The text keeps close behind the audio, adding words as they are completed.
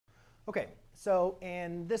OK, so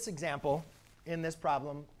in this example, in this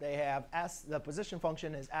problem, they have s. The position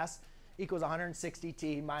function is s equals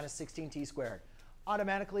 160t minus 16t squared.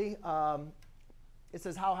 Automatically, it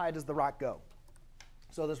says how high does the rock go?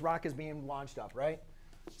 So this rock is being launched up, right?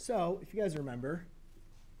 So if you guys remember,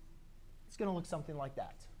 it's going to look something like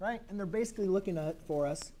that, right? And they're basically looking for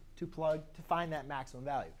us to find that maximum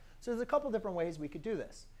value. So there's a couple different ways we could do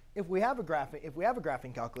this. If we have a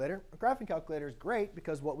graphing calculator, a graphing calculator is great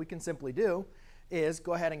because what we can simply do is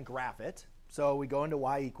go ahead and graph it. So we go into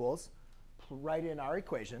y equals, write in our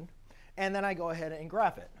equation, and then I go ahead and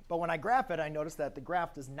graph it. But when I graph it, I notice that the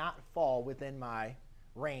graph does not fall within my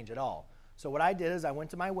range at all. So what I did is I went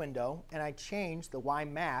to my window, and I changed the y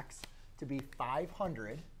max to be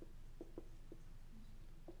 500.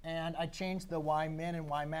 And I changed the y min and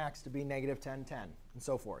y max to be negative 10, 10, and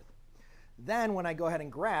so forth. Then when I go ahead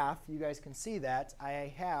and graph, you guys can see that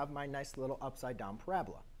I have my nice little upside down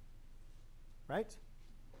parabola, right?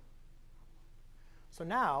 So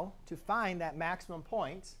now, to find that maximum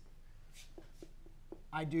point,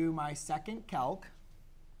 I do my second calc.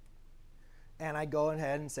 And I go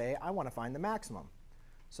ahead and say, I want to find the maximum.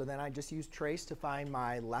 So then I just use trace to find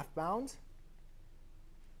my left bound.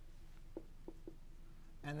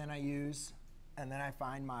 And then I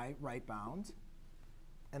find my right bound.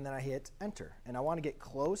 And then I hit enter. And I want to get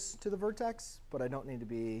close to the vertex, but I don't need to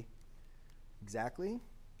be exactly.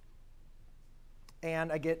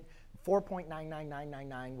 And I get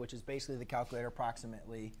 4.99999, which is basically the calculator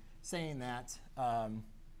approximately saying that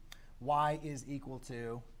y is equal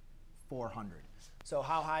to 400. So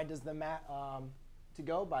how high does the to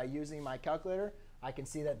go? By using my calculator, I can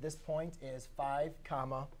see that this point is 5,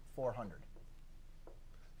 400.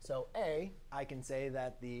 So A, I can say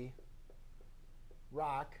that the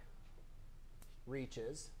rock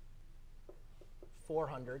reaches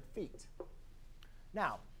 400 feet.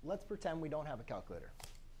 Now, let's pretend we don't have a calculator.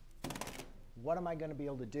 What am I going to be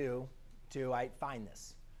able to do to find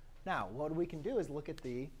this? Now, what we can do is look at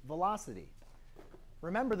the velocity.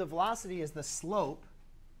 Remember, the velocity is the slope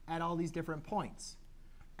at all these different points.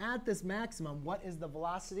 At this maximum, what is the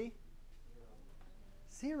velocity?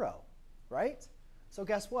 0, right? So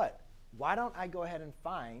guess what? Why don't I go ahead and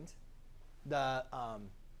find the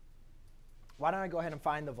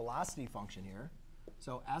velocity function here?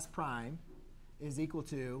 So s prime is equal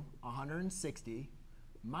to 160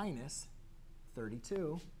 minus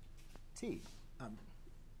 32t.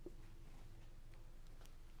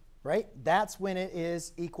 Right? That's when it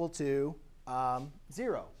is equal to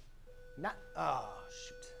 0.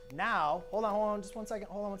 Now, hold on, just one second.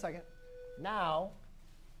 Hold on one second. Now,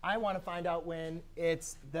 I want to find out when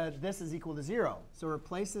this is equal to 0. So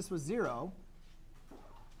replace this with 0.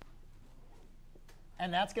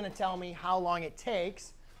 And that's going to tell me how long it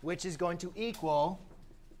takes, which is going to equal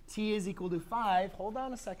t is equal to 5. Hold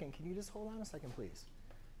on a second. Can you just hold on a second, please?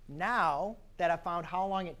 Now that I found how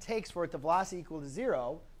long it takes for it to velocity equal to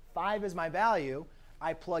 0, 5 is my value.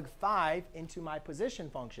 I plug 5 into my position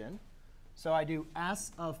function. So I do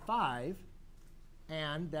s of 5,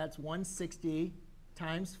 and that's 160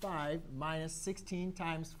 times 5 minus 16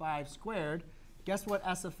 times 5 squared. Guess what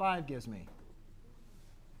s of 5 gives me?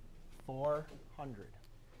 400.